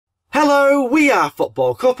Hello, we are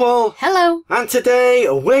Football Couple. Hello. And today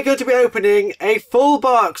we're going to be opening a full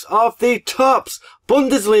box of the Topps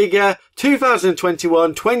Bundesliga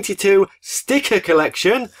 2021-22 sticker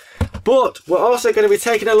collection. But we're also going to be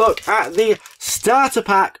taking a look at the starter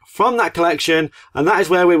pack from that collection, and that is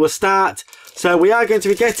where we will start. So we are going to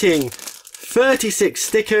be getting 36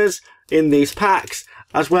 stickers in these packs,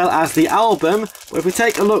 as well as the album. If we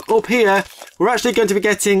take a look up here, we're actually going to be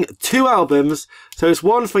getting 2 albums. So it's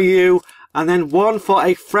one for you and then one for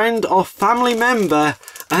a friend or family member.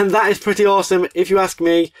 And that is pretty awesome. If you ask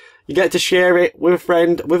me, you get to share it with a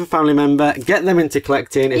friend, with a family member, get them into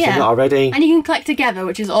collecting if you're not already. And you can collect together,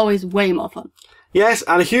 which is always way more fun. Yes,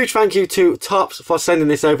 and a huge thank you to Topps for sending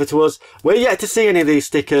this over to us. We're yet to see any of these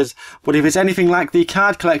stickers, but if it's anything like the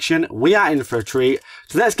card collection, we are in for a treat.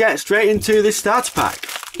 So let's get straight into this starter pack.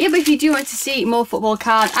 Yeah, but if you do want to see more football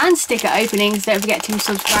card and sticker openings, don't forget to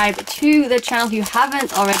subscribe to the channel if you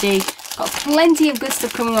haven't already. Got plenty of good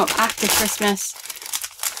stuff coming up after Christmas,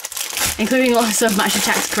 including lots of Match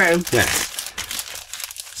Attax Chrome. Yes.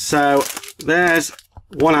 So there's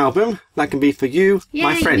one album that can be for you,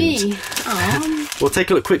 my friend. We'll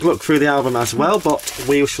take a quick look through the album as well, but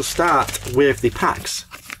we shall start with the packs.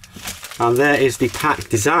 And there is the pack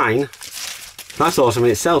design. That's awesome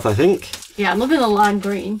in itself, I think. Yeah, I'm loving the lime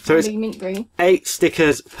green. So it's mint green. 8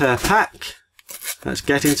 stickers per pack. Let's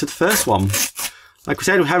get into the first one. Like we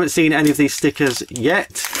said, we haven't seen any of these stickers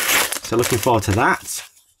yet, so looking forward to that.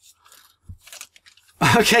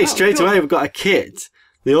 Okay, straight away we've got a kit.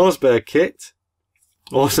 The Augsburg kit.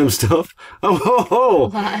 Awesome stuff. Oh,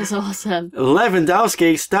 that is awesome.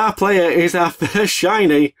 Lewandowski, star player, is our first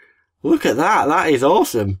shiny. Look at that. That is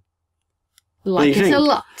awesome. Like it a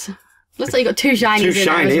lot. Looks like you got 2 shinies in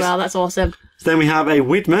there as well. That's awesome. So then we have a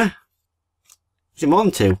Widmer. Is it more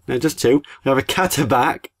than 2? No, just 2. We have a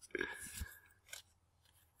Katterback.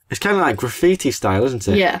 It's kind of like graffiti style, isn't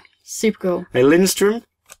it? Yeah, super cool. A Lindstrom,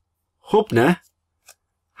 Hubner,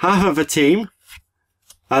 half of a team,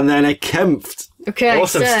 and then a Kempf. Okay,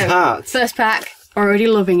 awesome start. First pack, already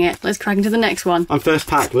loving it. Let's crack into the next one. And first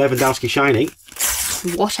pack, Lewandowski shiny.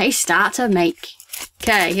 What a start to make.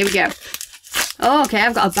 Okay, here we go. Oh, okay,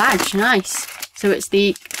 I've got a badge. Nice. So it's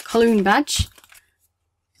the Cologne badge.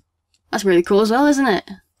 That's really cool as well, isn't it?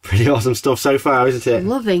 Pretty awesome stuff so far, isn't it?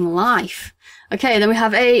 Loving life. Okay, then we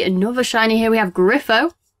have another shiny here. We have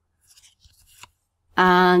Griffo.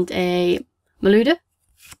 And a Maluda.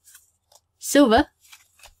 Silver.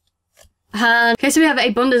 And okay, so we have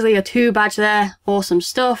a Bundesliga 2 badge there. Awesome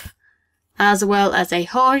stuff. As well as a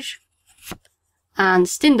Hodge. And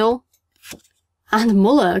Stindl. And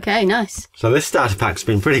Muller. Okay, nice. So this starter pack's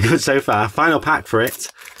been pretty good so far. Final pack for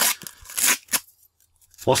it.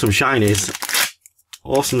 Awesome shinies.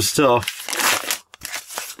 Awesome stuff.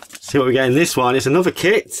 See what we get in this one. It's another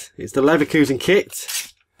kit. It's the Leverkusen kit.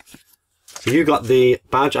 So you got the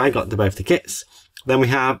badge. I got both the kits. Then we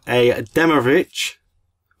have a Demovic.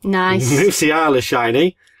 Nice. Musiala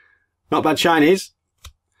shiny. Not bad shinies.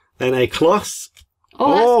 Then a Kloss.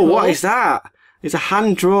 Oh, cool. What is that? It's a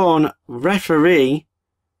hand-drawn referee.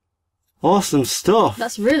 Awesome stuff.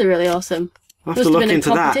 That's really, really awesome. We'll have to look into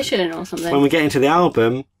that or something. when we get into the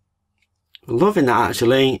album. Loving that,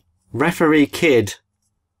 actually. Referee Kid.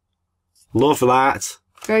 Love that.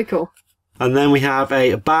 Very cool. And then we have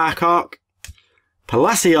a Barcock.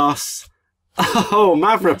 Palacios. Oh,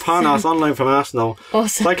 Mavropanos on loan from Arsenal.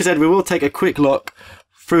 Awesome. Like I said, we will take a quick look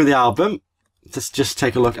through the album. Just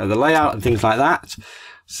take a look at the layout and things like that.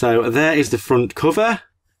 So there is the front cover.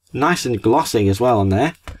 Nice and glossy as well on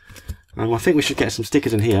there. And I think we should get some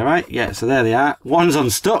stickers in here, right? Yeah, so there they are. One's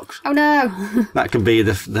unstuck. Oh no. That can be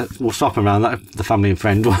we'll swap them around, the family and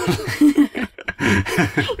friend one.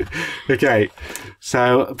 Okay,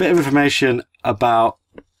 so a bit of information about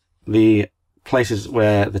the places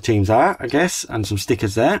where the teams are, I guess, and some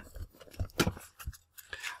stickers there.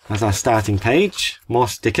 That's our starting page. More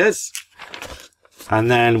stickers. And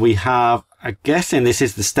then we have, I'm guessing this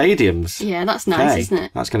is the stadiums. Yeah, that's nice, isn't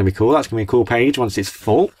it? That's going to be cool. That's going to be a cool page once it's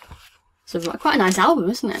full. So quite a nice album,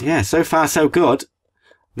 isn't it? Yeah, so far so good.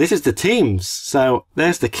 This is the teams. So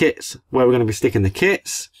there's the kits where we're going to be sticking the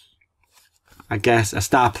kits. I guess a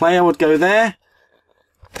star player would go there.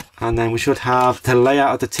 And then we should have the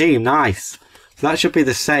layout of the team. Nice. So that should be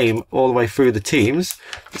the same all the way through the teams.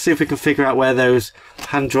 Let's see if we can figure out where those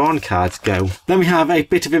hand-drawn cards go. Then we have a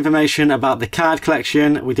bit of information about the card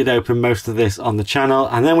collection. We did open most of this on the channel.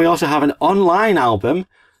 And then we also have an online album.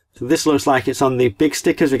 So this looks like it's on the big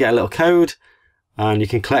stickers. We get a little code and you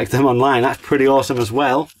can collect them online. That's pretty awesome as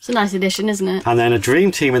well. It's a nice addition, isn't it? And then a dream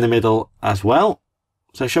team in the middle as well.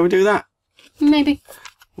 So shall we do that? Maybe.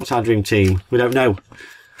 What's our dream team? We don't know.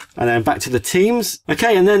 And then back to the teams.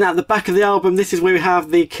 Okay, and then at the back of the album, this is where we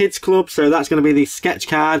have the kids club. So that's going to be the sketch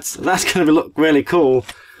cards. That's going to look really cool.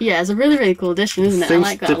 Yeah, it's a really, really cool edition, isn't it? Seems I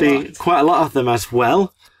like that to be quite a lot of them as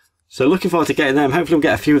well. So looking forward to getting them. Hopefully we'll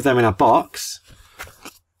get a few of them in our box.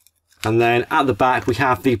 And then at the back, we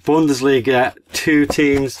have the Bundesliga 2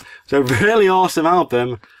 teams. So really awesome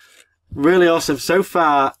album. Really awesome. So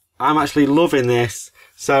far, I'm actually loving this.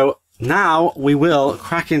 So now we will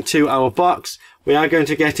crack into our box. We are going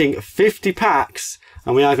to be getting 50 packs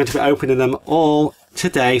and we are going to be opening them all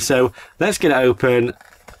today. So let's get it open.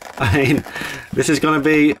 I mean, this is going to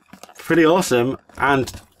be pretty awesome.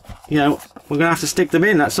 And, you know, we're going to have to stick them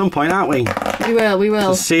in at some point, aren't we? We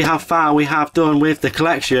will. To see how far we have done with the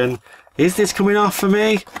collection. Is this coming off for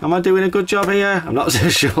me? Am I doing a good job here? I'm not so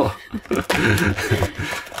sure.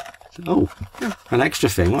 Oh, an extra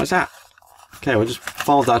thing. What is that? Okay, we'll just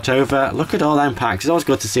fold that over. Look at all them packs. It's always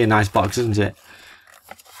good to see a nice box, isn't it?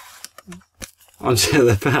 Onto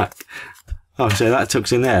the back. Oh, so that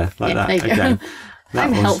tucks in there, like that. There you okay. go. That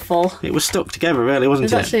was helpful. It was stuck together, really, wasn't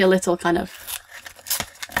it? There's actually a little kind of...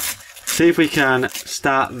 See if we can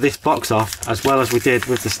start this box off as well as we did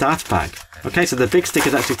with the starter pack. Okay, so the big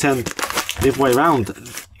stickers actually turned the other way around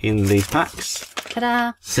in these packs.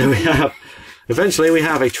 Ta-da! So we have, eventually we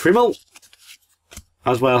have a Trimmel,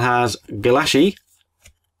 as well as Galashi,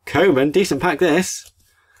 Coman, decent pack this.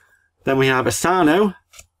 Then we have Asano,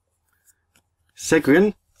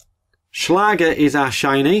 Segrin, Schlager is our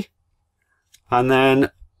shiny, and then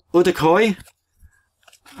Udakoi,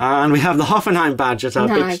 and we have the Hoffenheim badge as our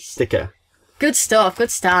big sticker. Good stuff,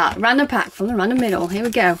 good start. Random pack from the random middle. Here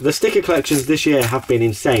we go. The sticker collections this year have been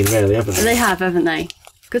insane, really, haven't they? They have, haven't they?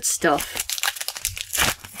 Good stuff.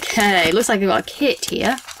 Okay, looks like we've got a kit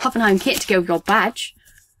here. Hoffenheim kit to go with your badge.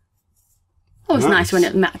 Oh, it's nice when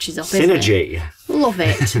it matches up, isn't it? Synergy. Love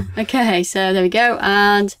it. Okay, so there we go.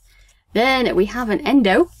 And then we have an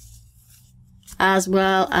Endo, as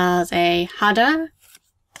well as a Hada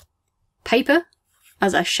paper,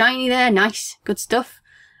 as a shiny there. Nice, good stuff.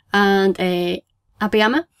 And a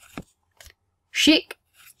Abiyama, Chic,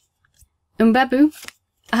 Umbabu,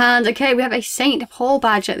 and okay, we have a St. Paul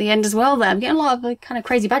badge at the end as well there. I'm getting a lot of kind of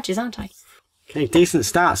crazy badges, aren't I? Okay, decent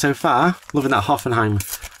start so far. Loving that Hoffenheim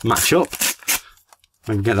matchup.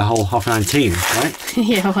 Maybe get the whole Hoffenheim team, right?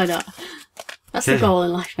 Yeah, why not? That's the goal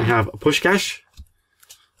in life, man. We have Puskás,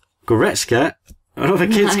 Goretzka, another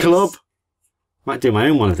kids club. Might do my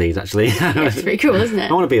own one of these, actually. Yeah, it's pretty cool, isn't it?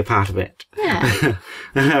 I want to be a part of it. Yeah.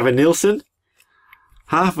 I have a Nielsen,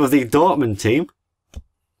 half of the Dortmund team,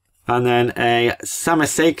 and then a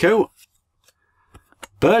Samaseko,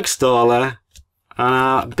 Bergstaller,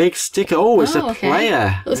 and a big sticker. Oh, it's a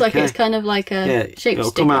player. Looks like it's kind of like a shaped sticker.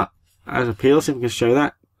 It'll come out as a peel, see if we can show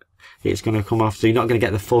that. It's going to come off, so you're not going to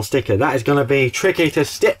get the full sticker. That is going to be tricky to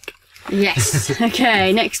stick. Yes.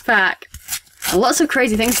 Okay, next pack. Lots of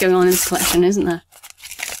crazy things going on in this collection, isn't there?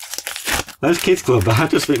 Those kids club, I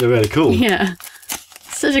just think they're really cool. Yeah.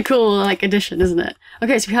 Such a cool, like, addition, isn't it?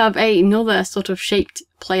 Okay, so we have another sort of shaped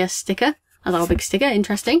player sticker as our big sticker.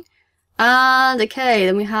 Interesting. And, okay,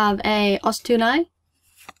 then we have a Ostunai.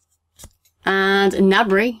 And a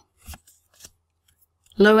Nabri.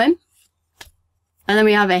 Loem. And then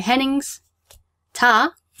we have a Hennings.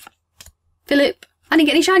 Tar. Philip. I didn't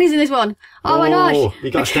get any shinies in this one. Oh my gosh.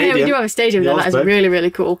 You got a stadium. We do have a stadium there. That is really, really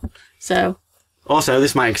cool. So. Also,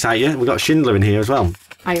 this might excite you. We've got Schindler in here as well.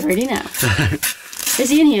 I already know. Is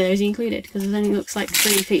he in here or is he included? Because it only looks like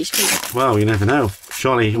 3 for each team. Well, you never know.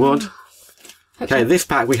 Surely he would. Okay, this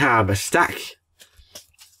pack we have a stack.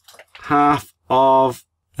 Half of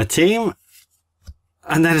a team.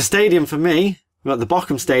 And then a stadium for me. We've got the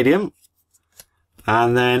Bochum Stadium.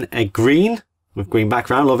 And then a green with green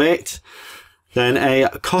background. Love it. Then a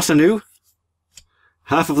Kosanu,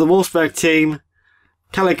 half of the Wolfsburg team,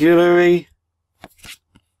 Caligari,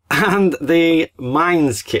 and the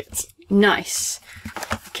Mines kit. Nice.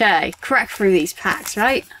 Okay, crack through these packs,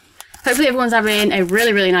 right? Hopefully everyone's having a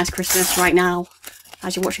really, really nice Christmas right now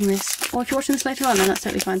as you're watching this. Or if you're watching this later on, then that's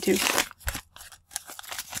totally fine too.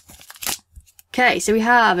 Okay, so we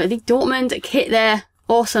have the Dortmund kit there.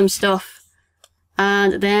 Awesome stuff.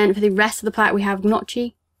 And then for the rest of the pack, we have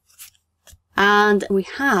Gnocchi. And we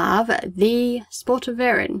have the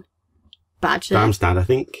Sportavaren badge there. Darmstadt, I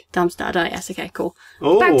think. Darmstadt, oh yes, okay, cool.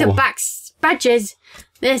 Oh. Back-to-back badges.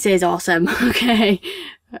 This is awesome. Okay.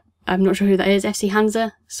 I'm not sure who that is. FC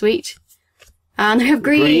Hansa. Sweet. And we have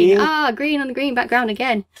green. Ah, green on the green background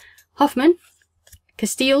again. Hoffman.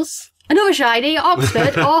 Castiles. Another shiny,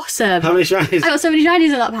 Oxford, awesome. How many shinies? I got so many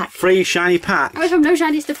shinies in that pack. 3 shiny pack. I went from no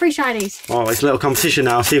shinies to 3 shinies. Oh, it's a little competition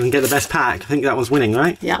now, see if we can get the best pack. I think that one's winning,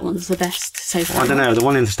 right? Yeah, that one's the best so far. I don't know, the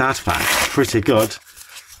one in the starter pack, pretty good.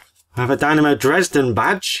 I have a Dynamo Dresden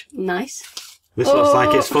badge. Nice. This looks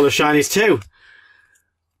like it's full of shinies too.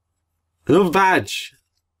 Another badge.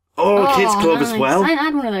 Oh, Kids Club nice. as well. I haven't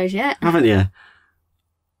had one of those yet. Haven't you?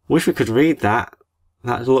 Wish we could read that.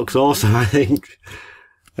 That looks awesome, I think.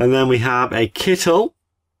 And then we have a Kittle,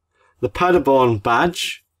 the Paderborn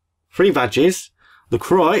badge, 3 badges, the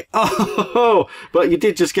Croy. Oh, but you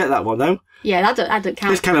did just get that one though. Yeah, that don't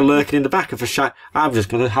count. It's kind of lurking in the back of a shiny. I'm just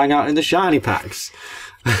going to hang out in the shiny packs.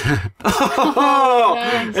 Oh,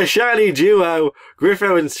 nice. A shiny duo,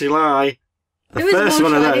 Griffo and Silai. The first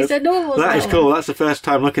one of those. That is cool. That's the first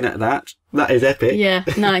time looking at that. That is epic. Yeah,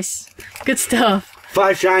 nice. Good stuff.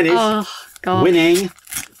 5 shinies. Oh, God. Winning.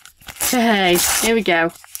 Okay, here we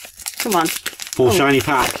go. Come on. Full shiny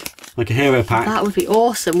pack. Like a hero pack. That would be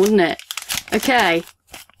awesome, wouldn't it? Okay.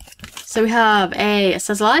 So we have a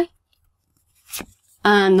Sazlai.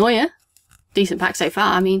 And Neuer. Decent pack so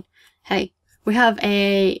far. I mean, hey. We have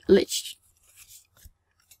a Lich.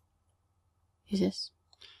 Who's this?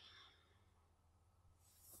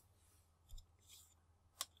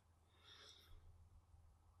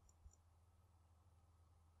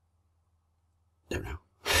 Don't know.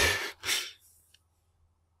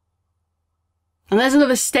 And there's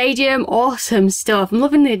another stadium. Awesome stuff. I'm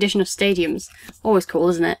loving the addition of stadiums. Always cool,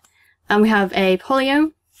 isn't it? And we have a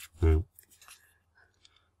Polio. No.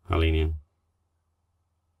 Polynio.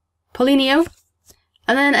 Polinio.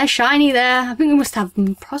 And then a shiny there. I think we must have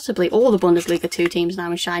possibly all the Bundesliga 2 teams now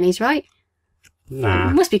with shinies, right? Nah.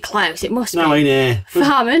 It must be close. It must be. No, in here.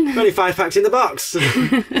 Farming. Only 5 packs in the box.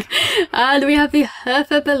 And we have the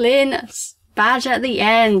Hertha Berlin badge at the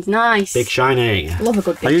end. Nice. Big shiny. Love a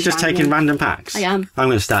good big Are you just shiny. taking random packs? I am. I'm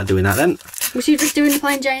going to start doing that then. Was you just doing the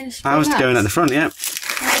plain Jane's? I was going at the front, yeah.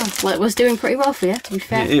 Oh, well, it was doing pretty well for you, to be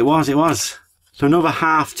fair. It was. So another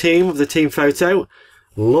half team of the team photo.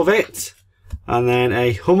 Love it. And then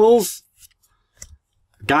a Hummels,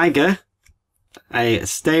 Geiger, a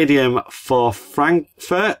Stadium for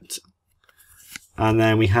Frankfurt, and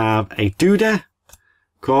then we have a Duda,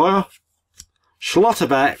 Kor,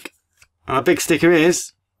 Schlotterbeck, and a big sticker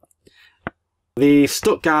is the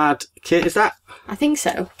Stuttgart kit, is that? I think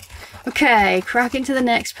so. Okay, crack into the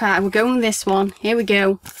next pack. We're going with this one. Here we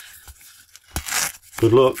go.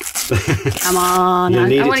 Good luck. Come on.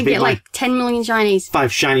 I want to get like 10 million shinies.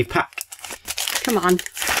 5 shiny pack. Come on.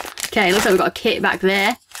 Okay, looks like we've got a kit back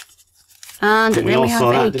there. And then we have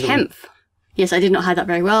a Kempf. Yes, I did not hide that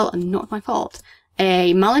very well, and not my fault.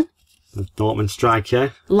 A Malin. The Dortmund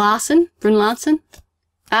striker. Larson. Brun Larson.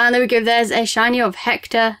 And there we go, there's a shiny of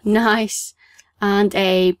Hector. Nice. And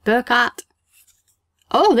a Burkhardt.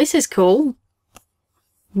 Oh, this is cool.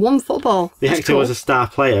 One football. The Hector was a star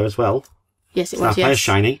player as well. Yes, it was, yes. Star player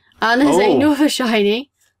shiny. And there's another shiny.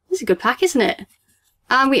 This is a good pack, isn't it?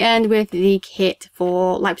 And we end with the kit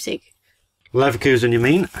for Leipzig. Leverkusen, you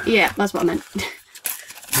mean? Yeah, that's what I meant.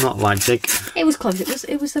 Not Leipzig. It was close.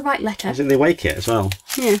 It was the right letter. Is it the away kit as well?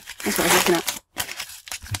 Yeah, that's what I was looking at.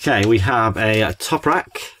 Okay, we have a top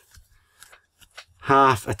rack.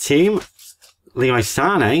 Half a team. Leroy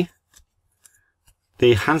Sané.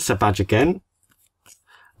 The Hansa badge again.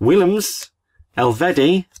 Willems.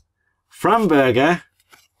 Elvedi. Framberger.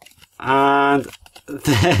 And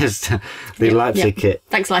there's the Leipzig kit.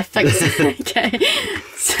 Thanks, Life. Thanks. Okay.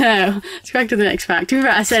 So, let's go back to the next pack. To be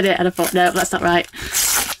fair, I said it and I thought, no, that's not right.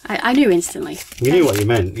 I knew instantly. You knew what you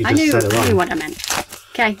meant. You just said it wrong. I knew what I meant.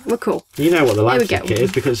 Okay, we're cool. You know what the Leipzig kit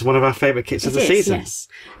is because it's one of our favourite kits of the season. Yes.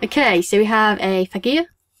 Okay, so we have a Fagir,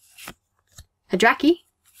 Hadraki,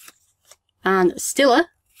 and Stiller,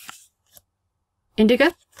 Indigo.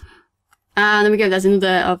 And there we go, there's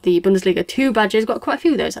another of the Bundesliga 2 badges. Got quite a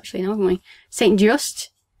few of those actually now, haven't we? St. Just.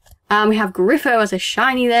 And we have Griffo as a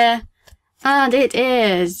shiny there. And it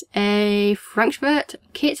is a Frankfurt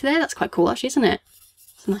kit there. That's quite cool actually, isn't it?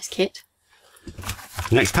 It's a nice kit.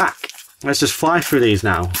 Next pack. Let's just fly through these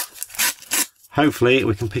now. Hopefully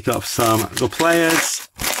we can pick up some good players.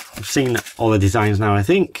 I've seen all the designs now, I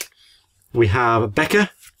think. We have Becker,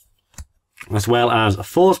 as well as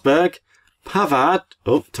Forsberg, Pavard.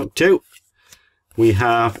 Oh, took 2. We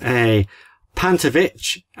have a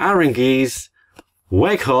Pantovic, Aranguiz,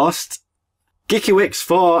 Weghorst, Gikiewicz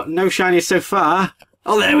for no shinies so far.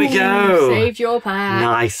 Oh, there we go. Saved your pack.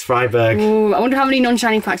 Nice, Freiburg. Ooh, I wonder how many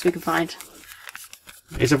non-shiny packs we can find.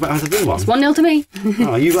 Has a big one? It's 1-0 to me.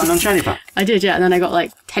 Oh, you got a non-shiny pack? I did, yeah, and then I got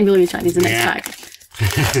like 10 million shinies in the next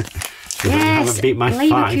pack. Yes, haven't beat my 5.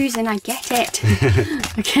 Leverkusen, I get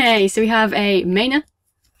it. Okay, so we have a Mainer.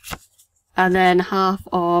 And then half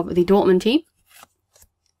of the Dortmund team.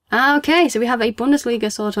 Okay, so we have a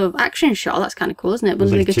Bundesliga sort of action shot. That's kind of cool, isn't it?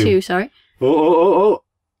 Bundesliga 2, sorry. Oh.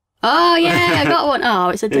 Oh, yeah, I got one. Oh,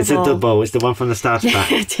 it's a double. It's a double. It's the one from the starter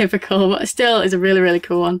pack. Typical, but still is a really, really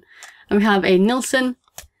cool one. And we have a Nilsson,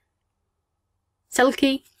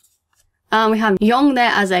 Selke, and we have Young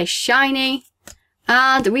there as a shiny.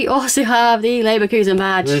 And we also have the Leverkusen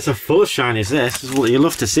badge. There's a full shinies, this. You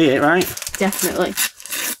love to see it, right? Definitely.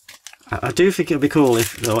 I do think it would be cool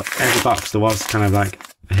if every box there was kind of like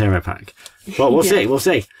a hero pack. But we'll see, we'll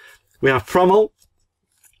see. We have Prommel,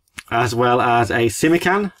 as well as a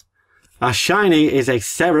Simikan. Our shiny is a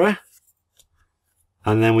Serra.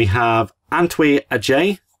 And then we have Antwi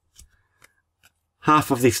Ajay.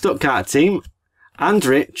 Half of the Stuttgart team.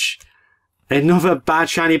 Andrich. Another bad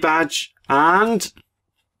shiny badge. And...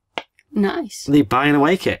 nice. The Bayern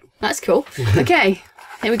away kit. That's cool. Okay,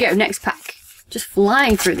 here we go, next pack. Just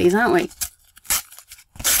flying through these, aren't we?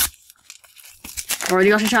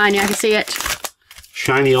 Already got a shiny, I can see it.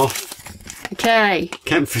 Shiny off. Okay.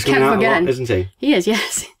 Kempf is coming out a lot, isn't he? He is,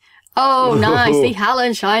 yes. Oh, nice. The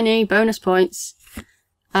Hallen shiny. Bonus points.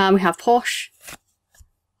 We have Porsche.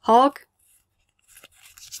 Hog.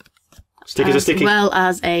 Stickers are sticky. As well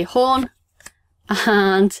as a Horn.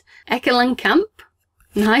 And Eckelenkamp.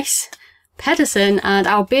 Nice. Pedersen. And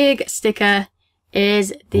our big sticker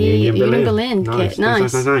is the Union Berlin kit.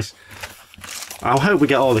 Nice. I hope we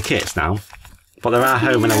get all the kits now. But there are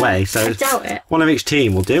home and away, so I doubt it. One of each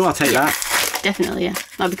team will do. I'll take that. Definitely, yeah.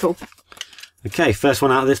 That'd be cool. Okay, first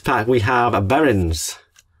one out of this pack, we have Behrens.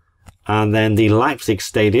 And then the Leipzig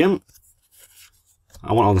Stadium.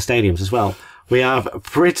 I want all the stadiums as well. We have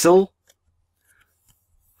Pritzel.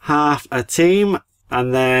 Half a team.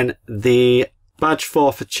 And then the badge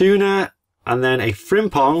for Fortuna. And then a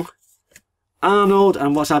Frimpong. Arnold.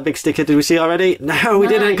 And what's our big sticker? Did we see it already? No, we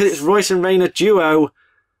didn't, because it's Royce and Rayner duo.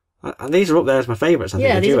 And these are up there as my favourites, I think.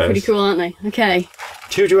 Yeah, these are pretty cool, aren't they? Okay.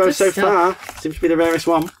 2 duos so far. Seems to be the rarest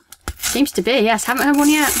one. Seems to be, yes. Haven't had one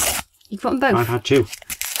yet. You've got them both. I've had 2.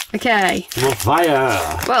 Okay. More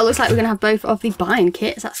fire. Well, it looks like we're going to have both of the Bayern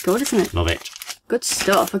kits. That's good, isn't it? Love it. Good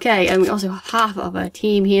stuff. Okay, and we also have half of a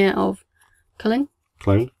team here of Cullen.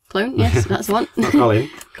 Clone, yes, that's one. Not Colin.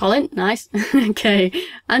 Colin, nice. Okay.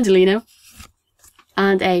 Angelino.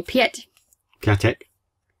 And a Piet. Katek.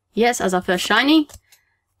 Yes, as our first shiny.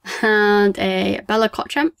 And a Bella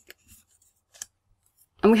Kotchamp.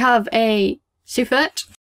 And we have a Sufert.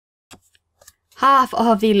 Half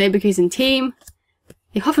of the Leverkusen team.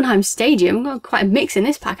 The Hoffenheim Stadium. We've got quite a mix in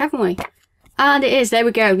this pack, haven't we? And it is, there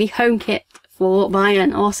we go, the home kit for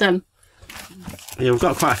Bayern. Awesome. Yeah, we've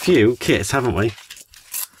got quite a few kits, haven't we?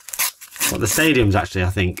 But the stadiums, actually, I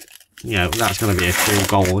think, you know, that's going to be a true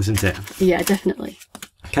goal, isn't it? Yeah, definitely.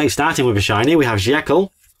 Okay, starting with a shiny, we have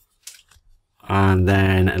Jekyll. And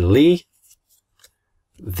then Lee.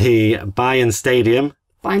 The Bayern Stadium.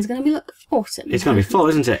 Bayern's going to be look awesome. It's going to be full,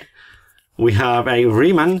 isn't it? We have a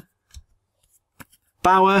Riemann.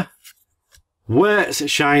 Bauer. Wirtz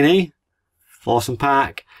shiny. Awesome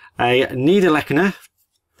pack. A Niederlechner.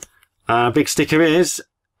 Big sticker is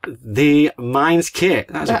the Mainz kit.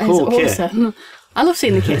 That's a cool kit. Awesome. I love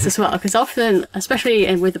seeing the kits as well, because often,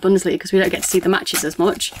 especially with the Bundesliga, because we don't get to see the matches as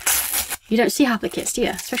much, you don't see half the kits, do you?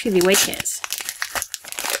 Especially the away kits.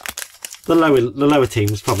 The lower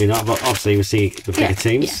teams, probably not, but obviously we see the bigger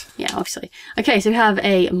teams. Yeah, obviously. Okay, so we have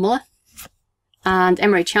a Muller and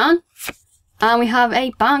Emre Can. And we have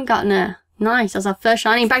a Baumgartner. Nice, as our first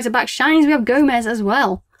shiny. Back-to-back shinies, we have Gomez as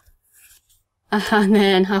well. And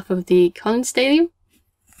then half of the Collins Stadium.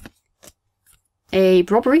 A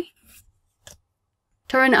Brobbery.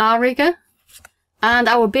 Turin Arriga. And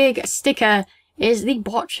our big sticker is the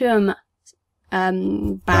Bochum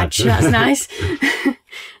badge. That's nice.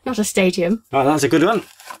 Not a stadium. Oh, that's a good one.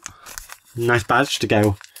 Nice badge to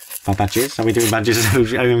go for badges. Are we doing badges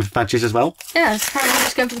as well? Yeah, apparently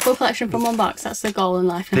just going for the full collection from one box. That's the goal in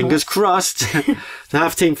life. Fingers crossed. To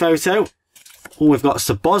have team photo. Oh, we've got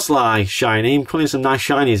Szoboszlai shiny. I'm pulling some nice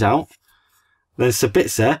shinies out. Then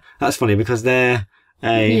Sabitzer. That's funny because they're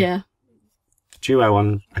a duo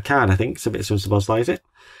on a card, I think. Sabitzer and Szoboszlai, is it?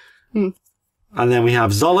 And then we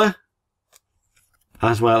have Zoller.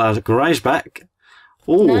 As well as Greisbeck.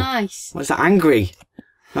 Oh, nice. What's that? Angry.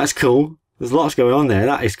 That's cool. There's lots going on there.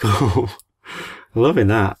 That is cool. Loving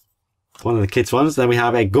that. One of the kids' ones. Then we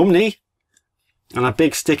have a Gumney. And our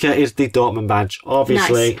big sticker is the Dortmund badge,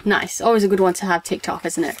 obviously. Nice. Always a good one to have ticked off,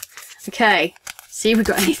 isn't it? Okay. See if we've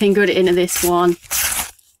got anything good in this one.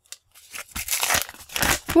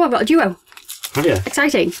 Oh, I've got a duo. Have you?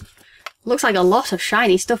 Exciting. Looks like a lot of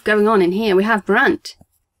shiny stuff going on in here. We have Brandt.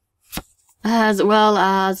 As well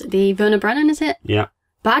as the Werner Brennan, is it? Yeah.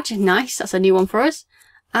 Badge. Nice. That's a new one for us.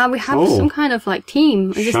 And we have some kind of like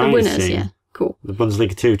team. Is this the winners? Team. Yeah. Cool. The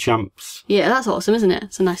Bundesliga 2 champs. Yeah, that's awesome, isn't it?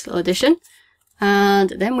 It's a nice little addition.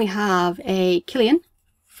 And then we have a Killian.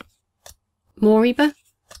 More Reaper.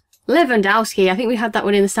 Lewandowski. I think we had that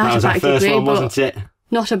one in the starter pack, didn't we? That was our first one, wasn't it?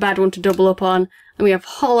 Not a bad one to double up on. And we have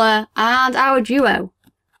Holler and our duo.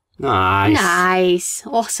 Nice. Nice.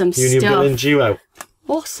 Awesome Union stuff. Villain duo.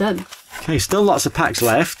 Awesome. Okay, still lots of packs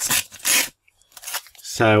left.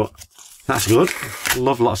 So, that's good.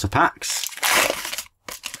 Love lots of packs.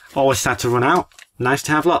 Always sad to run out. Nice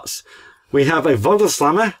to have lots. We have a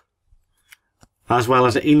Vogelslammer, as well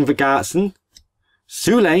as an Invergartsen,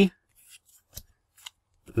 Sule.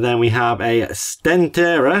 Then we have a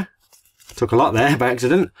Stentera. Took a lot there by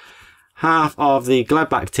accident. Half of the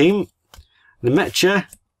Gladbach team. The Metcher,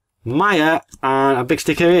 Meyer, and a big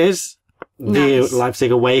sticker is the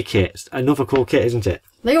Leipzig away kit. Another cool kit, isn't it?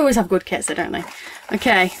 They always have good kits, though, don't they?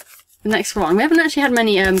 Okay, the next one. We haven't actually had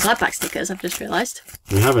many Gladbach stickers, I've just realised.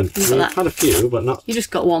 We haven't. We've had a few, but not... You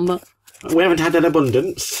just got one, but... We haven't had an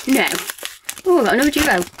abundance. No. Oh, we've got another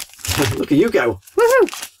duo. Look at you go.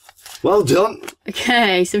 Woohoo! Well done.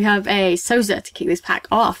 Okay, so we have a Souza to kick this pack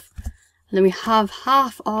off. And then we have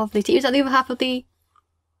half of the team. Is that the other half of the...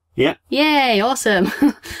 Yeah. Yay, awesome.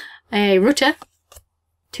 A Rutter,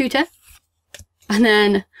 Tutor, and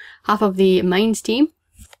then half of the Mainz team.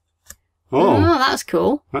 Oh, that's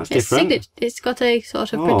cool. That's different. It's got a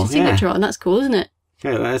sort of printed signature on. That's cool, isn't it?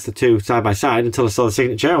 Okay, there's the two side by side until I saw the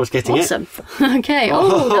signature. I was getting awesome. Okay.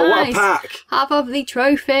 Oh, nice. What a pack. Half of the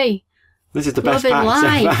trophy. This is the best pack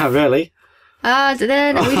so far, really. And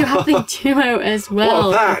then we do have the duo as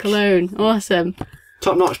well. What a pack. Cologne. Awesome.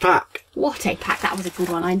 Top-notch pack. What a pack. That was a good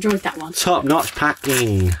one. I enjoyed that one. Top-notch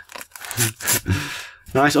packing.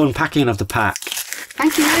 Nice unpacking of the pack.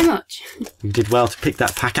 Thank you very much. You did well to pick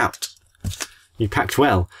that pack out. You packed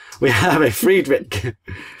well. We have a Friedrich,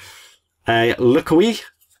 a Lukowi,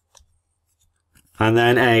 and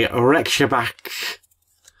then a Rekschabach,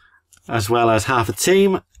 as well as half a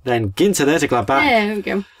team. Then Ginter, there's a Gladbach. Yeah, there we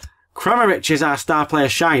go. Kramerich is our star player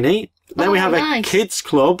shiny. Then we have a kids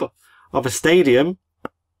club of a stadium.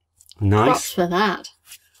 Nice. Props for that.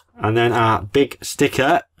 And then our big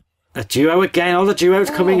sticker, a duo again. All the duos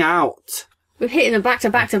coming out. We're hitting the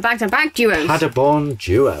back-to-back duos. Paderborn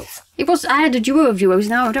duo. I had a duo of duos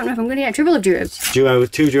now. I don't know if I'm going to get a triple of duos. Duo,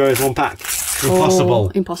 2 duos, 1 pack. Impossible.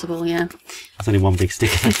 Impossible, yeah. That's only 1 big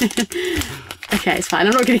sticker. Okay, it's fine.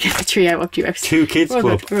 I'm not going to get the trio of duos. 2 kids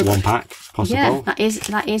club, 1 pack. Possible. Yeah,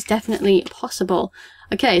 that is definitely possible.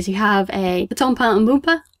 Okay, so you have a Tompa and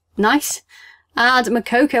Bumper. Nice. And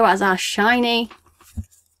Makoko as our shiny.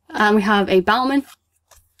 And we have a Baumann.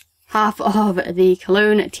 Half of the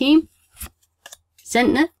Cologne team.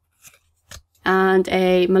 Zentner. And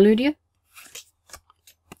a Maludia.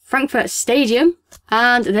 Frankfurt Stadium.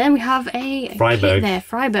 And then we have a Freiburg. Kit there.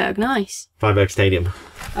 Freiburg, nice. Freiburg Stadium.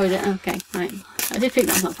 Oh, is it? Okay, right. I did think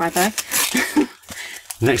that's not Freiburg.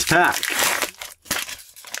 Next pack.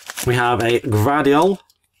 We have a Gradiol.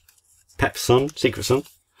 Pep's son, Secret Son.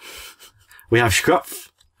 We have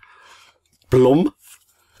Schropf. Blum.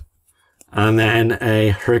 And then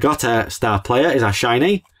a Hrigotta star player is our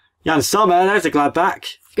shiny. Jan Sommer, there's a Gladbach.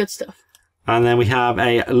 Good stuff. And then we have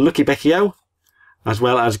a Lucky Becchio, as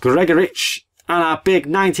well as Gregorich. And our big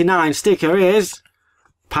 99 sticker is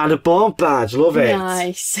Paderborn badge. Love it.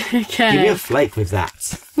 Nice. Okay. Give me a flake with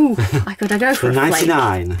that. Ooh, I could go for a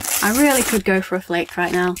 99. flake. I really could go for a flake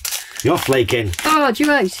right now. You're flaking. Oh,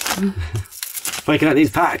 duos. Flaking out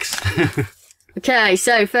these packs. Okay,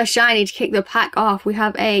 so first shiny to kick the pack off, we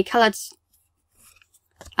have a Kalads.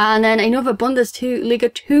 And then another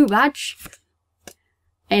Bundesliga 2 badge.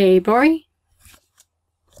 A Bori.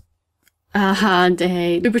 And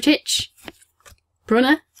a Lubricic.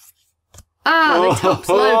 Brunner. The Tops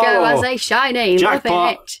logo as a shiny. Jackpot.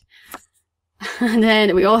 Love it. And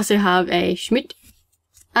then we also have a Schmidt.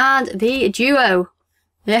 And the duo.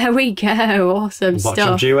 There we go. Awesome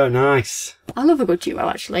stuff. Duo, nice. I love a good duo,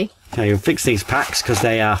 actually. Okay, we'll fix these packs because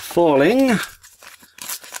they are falling.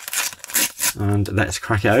 And let's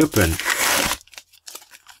crack it open.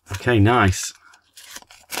 Okay, nice.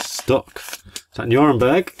 Stuck. Is that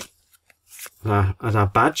Nuremberg? As our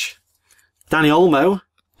badge. Danny Olmo,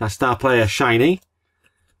 our star player, shiny.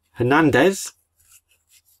 Hernandez.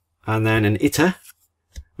 And then an Itter.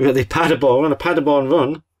 We've got the Paderborn on a Paderborn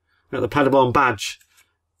run. We've got the Paderborn badge.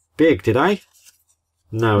 Big, did I?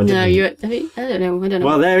 No, I didn't. No, I don't know.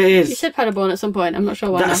 Well, there it is. You said Paderborn at some point. I'm not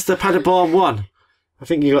sure why. That's the Paderborn one. I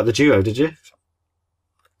think you got the duo, did you?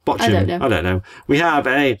 Bochum. I don't know. We have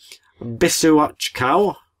a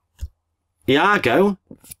Bundesliga, Iago,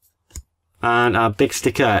 and our big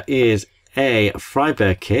sticker is a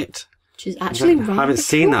Freiburg kit. Which is actually We haven't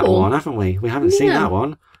seen that one, haven't we? We haven't seen that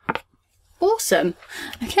one. Awesome.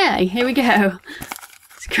 Okay, here we go.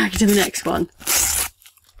 Let's crack into the next one.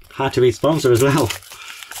 Hard to read sponsor as well.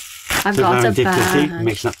 I've got a badge.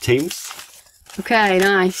 Mixing up teams. Okay,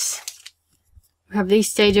 nice. We have the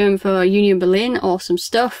stadium for Union Berlin. Awesome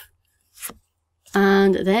stuff.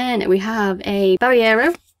 And then we have a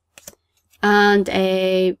Barriero. And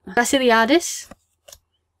a Basiliadis.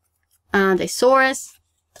 And a Soares.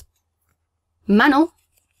 Manel.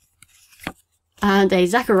 And a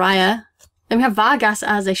Zachariah. Then we have Vargas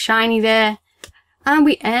as a shiny there. And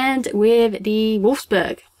we end with the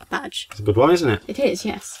Wolfsburg badge. It's a good one, isn't it? It is,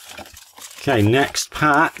 yes. Okay, next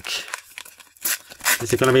pack.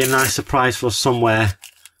 Is it going to be a nice surprise for us somewhere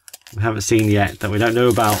we haven't seen yet, that we don't know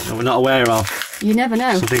about, that we're not aware of? You never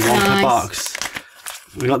know. Something wrong in the box.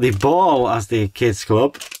 We got the ball as the kids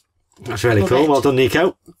club. That's really cool. Well done,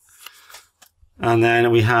 Nico. And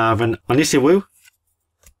then we have an Onisiwu,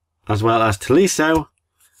 as well as Taliso,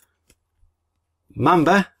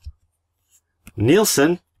 Mamba,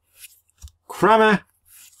 Nielsen, Kramer,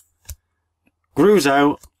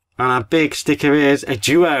 Gruzo, and our big sticker is a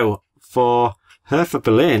duo for Hertha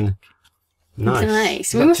Berlin.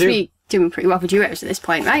 Nice. We must be doing pretty well for duos at this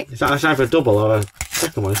point, right? Is that either a double or a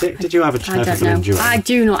second one? Is it? Did you have a Hertha Berlin duo? I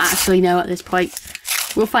do not actually know at this point.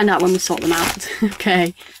 We'll find out when we sort them out.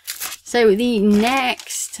 Okay. So the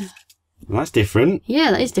next... Well, that's different.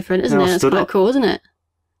 Yeah, that is different, isn't it? That's quite cool, isn't it?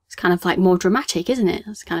 It's kind of like more dramatic, isn't it?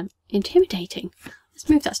 That's kind of intimidating. Let's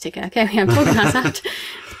move that sticker. Okay, we have Morgan Hazard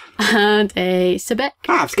and a Sebek.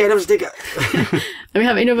 I'm scared of a sticker. And we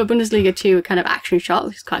have another Bundesliga 2 kind of action shot,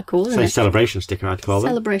 which is quite cool, isn't it? Celebration sticker, I'd call it.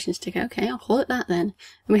 Celebration sticker, okay, I'll call it that then.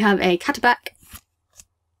 And we have a Katterbach,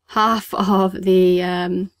 half of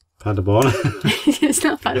the... Paderborn. It's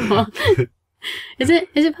not Paderborn. Is it?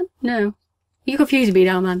 Is it? No. You confusing me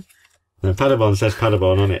now, man. No, Paderborn says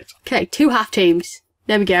Paderborn on it. Okay, 2 half teams.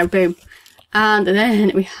 There we go, boom. And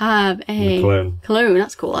then we have a Cologne.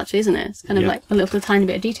 That's cool, actually, isn't it? It's kind of like a little tiny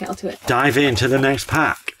bit of detail to it. Dive into the next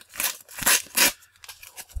pack.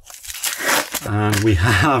 And we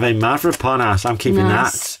have a Mavropanos. I'm keeping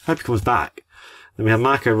that. Hope he comes back. Then we have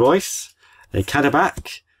Marco Reus, a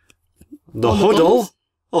Katterbach, the Huddle,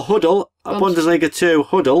 a Bundesliga 2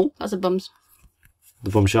 Huddle. That's a bums. The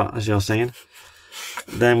bum shot, as you're saying.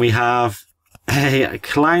 Then we have a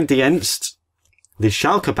Kleindienst, the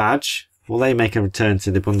Schalke badge. Will they make a return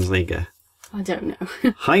to the Bundesliga? I don't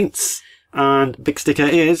know. Heinz, and big sticker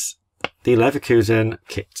is the Leverkusen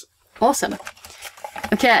kit. Awesome.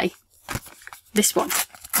 Okay, this one.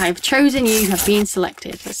 I've chosen you, have been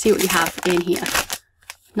selected. Let's see what you have in here.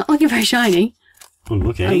 Not looking very shiny.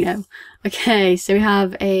 Unlucky. Oh no. Okay, so we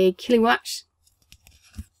have a Kiliwatch.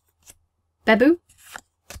 Bebu.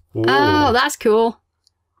 Ooh. Oh, that's cool.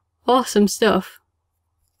 Awesome stuff.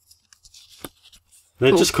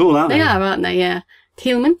 They're just cool, aren't they? They are, aren't they? Yeah.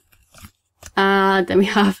 Thielman. And then we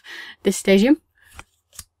have this Stadium.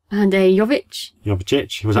 And a Jovic.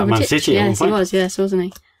 He was at Man City at one point. Yes, he was, yes, wasn't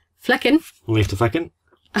he? Flecken. We'll leave to Flecken.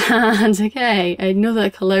 And, okay, another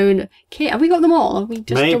Cologne kit. Have we got them all? Have we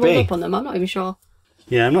just doubled up on them? I'm not even sure.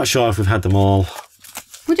 Yeah, I'm not sure if we've had them all.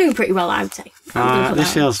 We're doing pretty well, I would say.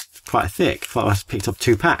 This feels quite thick. I thought I picked up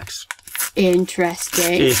 2 packs.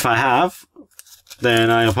 Interesting. If I have, then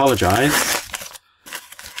I apologise.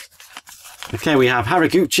 Okay, we have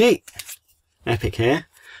Haraguchi. Epic here.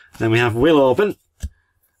 Then we have Will Orban.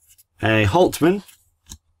 A Holtman.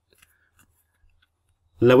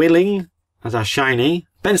 Lewilling as our shiny.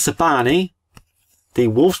 Ben Sabani. The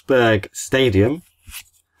Wolfsburg Stadium.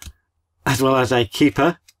 As well as a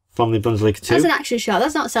keeper from the Bundesliga 2. That's an action shot.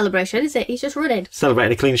 That's not a celebration, is it? He's just running.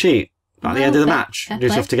 Celebrating a clean sheet at the end of the match.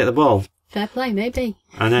 Just have to get the ball. Fair play, maybe.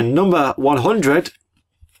 And then number 100.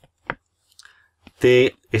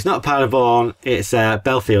 It's not Paderborn, it's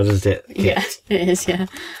Belfield, isn't it? Yeah, it is, yeah.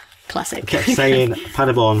 Classic. I kept saying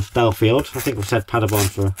Paderborn, Belfield. I think we've said Paderborn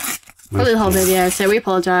for probably the whole video, so we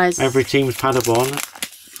apologise. Every team's Paderborn.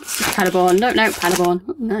 Paderborn. No, Paderborn.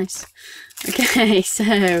 Oh, nice. Okay,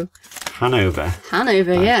 so... Hanover,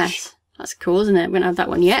 yes. That's cool, isn't it? We don't have that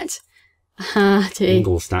one yet.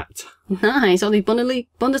 Ingolstadt. Nice. All the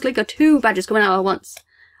Bundesliga 2 badges coming out at once.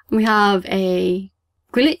 And we have a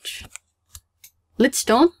Grilic,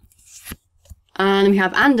 Lidstone, and we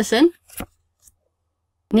have Anderson,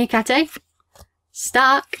 Nikate,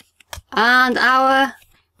 Stark, and our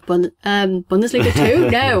Bundesliga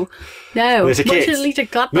 2. No. It's a kit. Bundesliga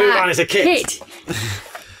Gladbach. Move on, it's a kit.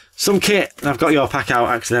 some kit. I've got your pack out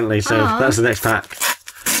accidentally, so that's the next pack.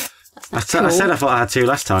 I said I thought I had 2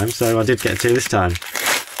 last time, so I did get 2 this time.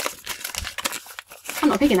 I'm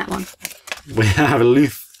not picking that one. We have a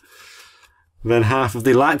Luth. Then half of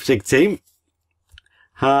the Leipzig team.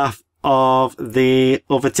 Half of the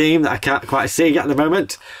other team that I can't quite see at the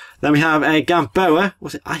moment. Then we have a Gamboa.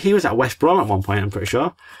 He was at West Brom at one point, I'm pretty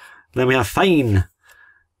sure. Then we have Fane.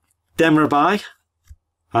 Demrabai.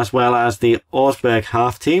 As well as the Augsburg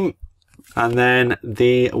half team. And then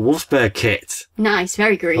the Wolfsburg kit. Nice,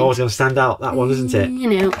 very green. Always going to stand out, that one, isn't it? You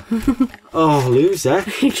know. Oh, loser.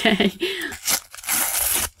 Okay.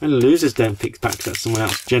 And losers don't pick packs that someone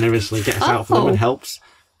else generously gets out for them and helps.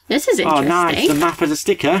 This is interesting. Oh, nice. The map as a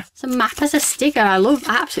sticker. It's a map as a sticker. I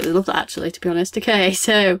absolutely love that, actually, to be honest. Okay,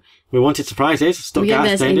 so... We wanted surprises.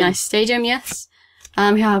 There's a nice stadium, yes.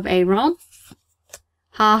 We have a Ron.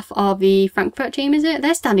 Half of the Frankfurt team, is it?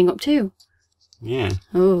 They're standing up too. Yeah.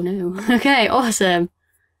 Oh, no. Okay, awesome.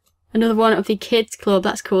 Another one of the kids club.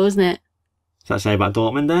 That's cool, isn't it? Does that say about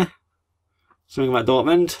Dortmund there? Something about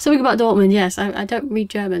Dortmund? Something about Dortmund, yes. I don't read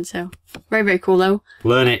German, so... Very, very cool, though.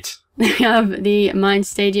 Learn it. We have the Mainz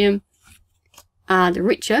Stadium. And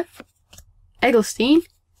Richer. Egglestein.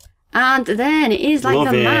 And then it is like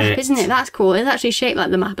the map, isn't it? That's cool. It's actually shaped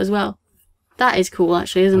like the map as well. That is cool,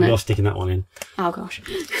 actually, isn't it? You're sticking that one in. Oh, gosh.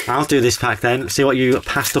 I'll do this pack then. See what you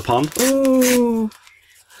passed up on. Ooh.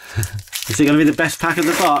 Is it going to be the best pack of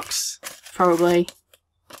the box? Probably.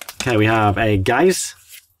 Okay, we have a Guys.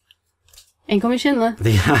 Incoming Schindler.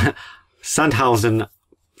 The Sandhausen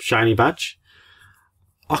shiny badge.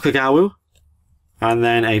 Okagawa. And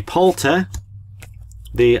then a Polter.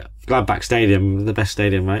 The Gladbach Stadium. The best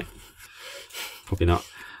stadium, right? Probably not.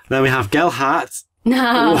 Then we have Gelhardt.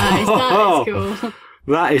 Nice, that is cool.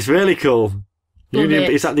 That is really cool.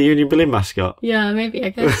 Is that the Union Berlin mascot? Yeah, maybe, I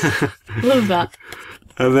guess. Love that.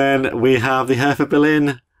 And then we have the Hertha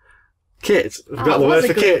Berlin kit. I've got the word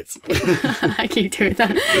for kit. I keep doing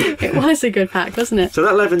that. It was a good pack, wasn't it? So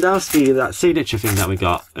that Lewandowski, that signature thing that we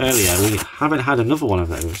got earlier, we haven't had another one of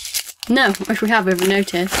those. No, if we have, we've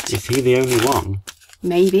noticed. Is he the only one?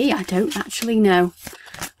 Maybe, I don't actually know.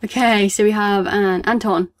 Okay, so we have an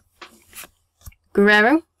Anton.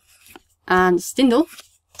 Guerrero. And Stindl.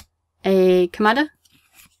 A Kamada.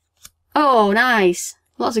 Oh, nice.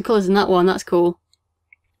 Lots of colours in that one. That's cool.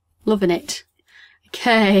 Loving it.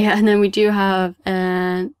 Okay, and then we do have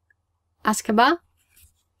Askabar.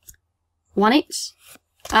 Wanitz.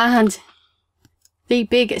 And the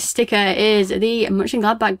big sticker is the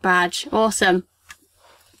Mönchengladbach badge. Awesome.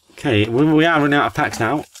 Okay, we are running out of packs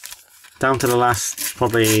now. Down to the last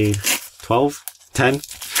probably 12, 10.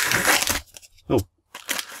 Oh.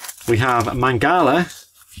 We have Mangala.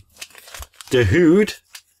 De Hood.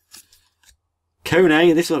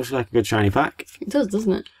 Kone. This looks like a good shiny pack. It does,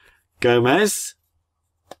 doesn't it? Gomez.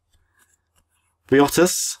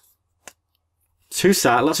 Biotis.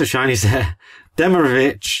 Tusat. Lots of shinies there.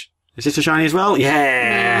 Demirovic. Is this a shiny as well?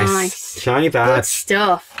 Yes! Nice. Shiny badge. Good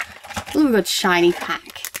stuff. Love a good shiny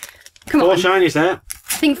pack. Come on. 4 shinies there.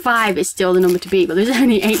 I think 5 is still the number to beat, but there's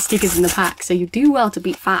only 8 stickers in the pack, so you do well to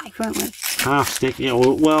beat 5, won't we? Half stick. Yeah,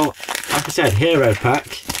 well, like I said, hero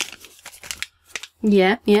pack.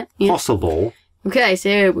 Yeah. Possible. Okay,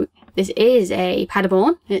 so this is a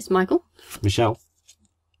Paderborn. It's Michael. Michelle.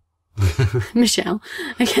 Michelle.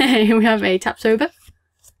 Okay, we have a Tapsoba.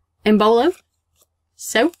 Embolo.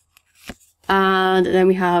 So. And then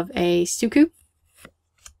we have a Suku.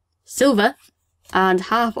 Silver. And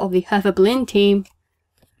half of the Hertha Berlin team.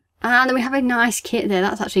 And then we have a nice kit there.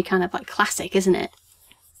 That's actually kind of like classic, isn't it?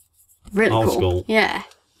 Really Old cool. School. Yeah.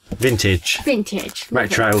 Vintage.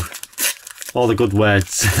 Retro. All the good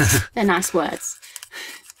words. They're nice words.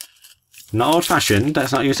 Not old-fashioned.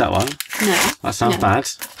 Let's not use that one. No. That sounds bad.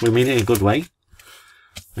 We mean it in a good way.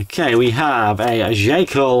 Okay, we have a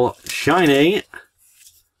Jekyll shiny.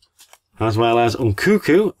 As well as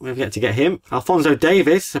Unkuku. We've yet to get him. Alphonso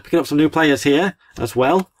Davis. So picking up some new players here as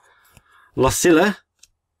well. Losilla.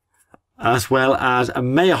 As well as a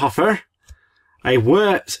Meyerhofer. A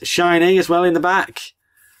Wirtz shiny as well in the back.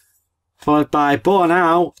 Followed by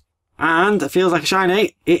Bornau. And it feels like a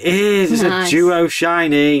shiny. It is. It's a duo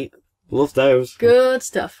shiny. Love those. Good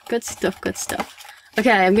stuff. Good stuff. Good stuff.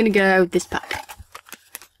 Okay, I'm going to go this pack.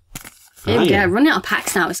 Here we go. Running out of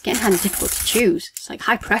packs now. It's getting kind of difficult to choose. It's like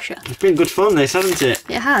high pressure. It's been good fun, this, hasn't it?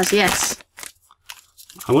 It has, yes.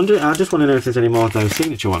 I just want to know if there's any more of those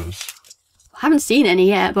signature ones. I haven't seen any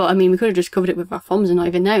yet, but I mean, we could have just covered it with our thumbs and not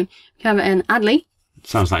even known. We have an Adley.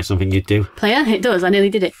 Sounds like something you'd do. Player? It does. I nearly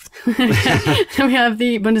did it. Then we have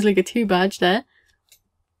the Bundesliga 2 badge there.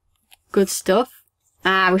 Good stuff.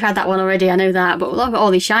 Ah, we've had that one already, I know that. But look at all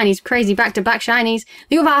these shinies, crazy back-to-back shinies.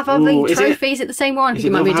 The other half of the trophy, is it the same one? I think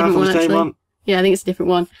it might be a different one, actually. Yeah, I think it's a different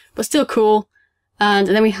one. But still cool. And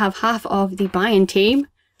then we have half of the Bayern team.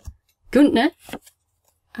 Guntner.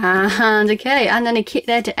 And, okay, and then a kit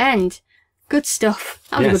there to end. Good stuff.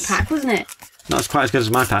 That was a good pack, wasn't it? Not quite as good as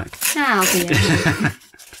my pack. Ah, dear.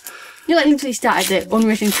 You like literally started the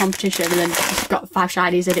unwritten competition and then just got 5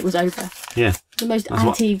 shinies and it was over. Yeah. The most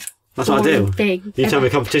anti... That's what I do. Big. You tell me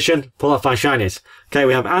competition, pull out 5 shinies. Okay,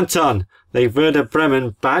 we have Anton, the Werder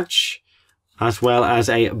Bremen badge, as well as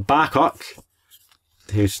a Barkok,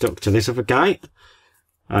 who stuck to this other guy.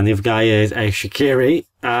 And the other guy is a Shaqiri,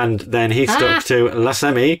 and then he stuck to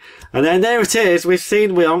Lasemi. And then there it is. We've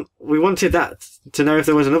seen, we wanted that to know if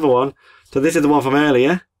there was another one. So this is the one from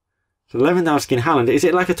earlier. So Lewandowski and Haaland. Is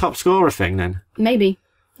it like a top scorer thing then? Maybe.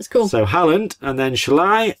 That's cool. So Haaland, and then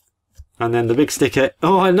Shalai. And then the big sticker.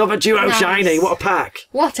 Oh, another duo shiny. What a pack.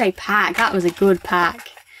 What a pack. That was a good pack.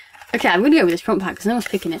 Okay, I'm going to go with this front pack because no one's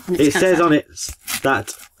picking it. And it says on it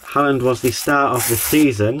that Haaland was the star of the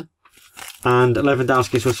season and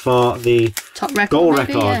Lewandowski's was for the top record, goal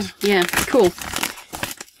maybe? record. Yeah, cool.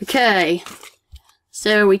 Okay.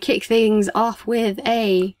 So we kick things off with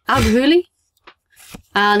a Al-Ghuli.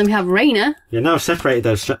 And then we have Reina. Yeah, now I've separated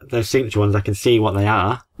those signature ones. I can see what they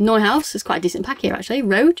are. Neuhaus. It's quite a decent pack here, actually.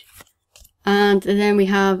 Road. And then we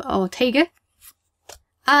have Ortega.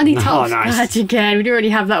 And he tops badge again. We do already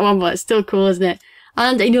have that one, but it's still cool, isn't it?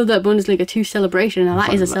 And another Bundesliga 2 celebration. Now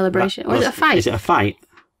that is a celebration. Or is it a fight? Is it a fight?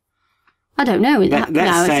 I don't know. No, it's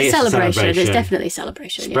a celebration. It's celebration. Definitely a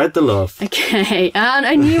celebration. Spread the love. Okay. And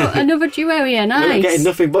another duo here. Nice. We're getting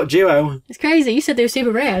nothing but duo. It's crazy. You said they were super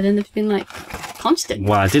rare, and then they've been like constant.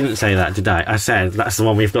 Well, I didn't say that, did I? I said that's the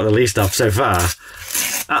one we've got the least of so far.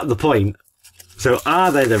 At the point. So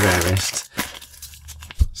are they the rarest?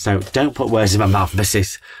 So don't put words in my mouth,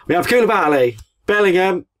 missus. We have Koulibaly,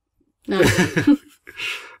 Bellingham, No.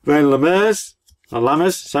 then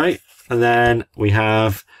Lammers, sorry. And then we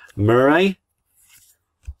have Murray,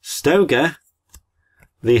 Stoger,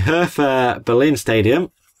 the Hertha Berlin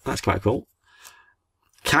Stadium. That's quite cool.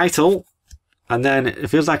 Keitel, and then it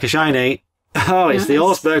feels like a shiny. Oh, it's the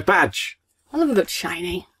Augsburg badge. I love a good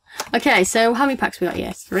shiny. Okay, so how many packs we got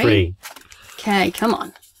here? 3? 3. Okay, come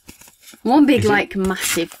on. One big, like,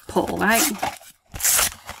 massive pull, right?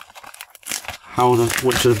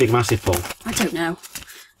 Which is the big massive pull? I don't know.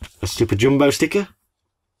 A super jumbo sticker?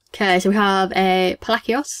 Okay, so we have a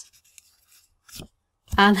Palacios.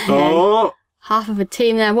 And then half of a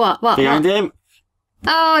team there. What? Behind him.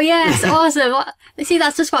 Oh, yes, awesome. See,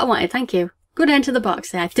 that's just what I wanted, thank you. Good end to the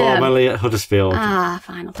box there. Formerly at Huddersfield. Ah,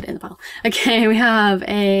 fine, I'll put it in the bottle. Okay, we have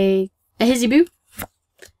a Hizibu,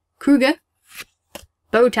 Kruger,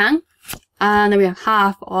 Boateng, and then we have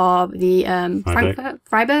half of the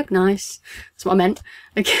Freiburg. Nice. That's what I meant.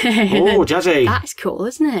 Okay. Oh, jazzy. That's cool,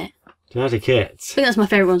 isn't it? Jazzy kit. I think that's my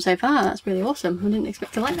favourite one so far. That's really awesome. I didn't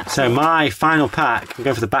expect to like that. So my final pack, we'll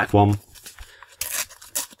go for the back one.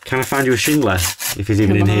 Can I find you a Schindler, if he's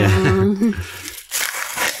even in here?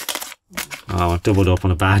 Oh, I've doubled up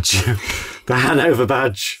on a badge. The Hanover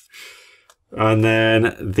badge. And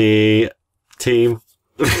then the team.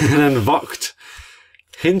 And then Vogt.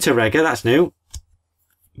 Hinteregger, that's new.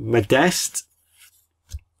 Modeste.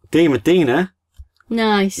 Di Medina.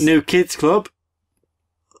 Nice. New Kids Club.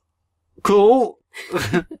 Cool.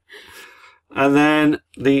 And then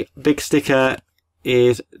the big sticker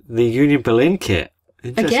is the Union Berlin kit.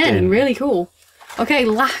 Again, really cool. Okay,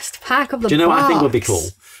 last pack of the box. Do you know what I think would be cool?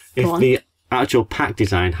 If the actual pack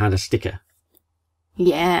design had a sticker.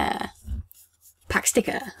 Yeah. Pack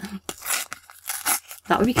sticker.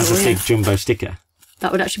 That would be cool. That's a big jumbo sticker.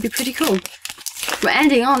 That would actually be pretty cool. We're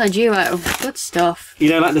ending on a duo. Good stuff. You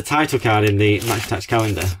know, like the title card in the Match Attax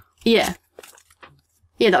calendar? Yeah.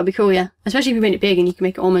 Yeah, that would be cool, yeah. Especially if you made it big and you can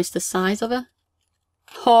make it almost the size of her.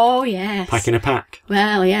 Oh, yes. Pack in a pack.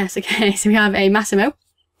 Well, yes, okay. So we have a Massimo,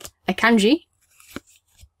 a Kanji,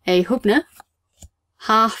 a Hubner,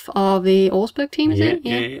 half of the Augsburg team, is it?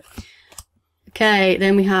 Yeah. Okay,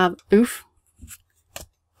 then we have Oof,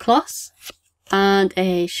 Kloss, and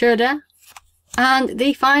a Schroeder, and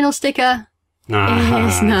the final sticker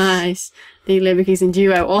is nice. The Leverkusen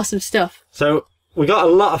duo. Awesome stuff. So, we got a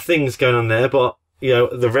lot of things going on there, but, you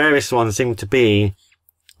know, the rarest ones seem to be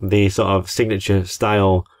the sort of signature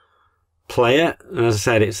style player. And as I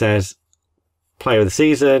said, it says player of the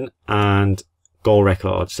season and goal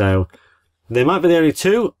record. So, they might be the only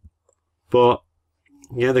two, but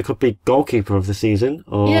yeah, there could be goalkeeper of the season,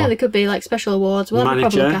 or yeah, there could be like special awards. We'll have a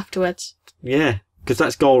problem afterwards. Yeah, because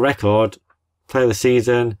that's goal record, player of the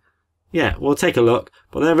season. Yeah, we'll take a look.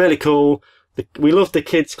 But they're really cool. We loved the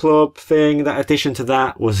kids club thing. That addition to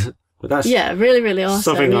that that's really, really awesome.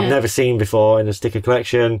 Something I've never seen before in a sticker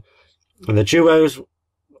collection. And the duos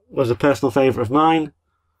was a personal favourite of mine.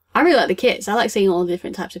 I really like the kits. I like seeing all the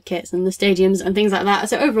different types of kits and the stadiums and things like that.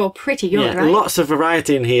 So overall, pretty good, right? Lots of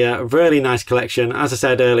variety in here. Really nice collection. As I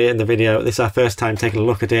said earlier in the video, this is our first time taking a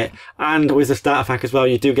look at it. And with the starter pack as well,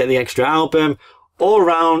 you do get the extra album. All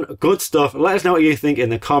round, good stuff. Let us know what you think in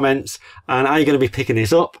the comments. And are you going to be picking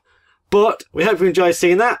this up? But we hope you enjoyed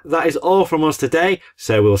seeing that. That is all from us today.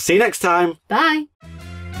 So we'll see you next time. Bye.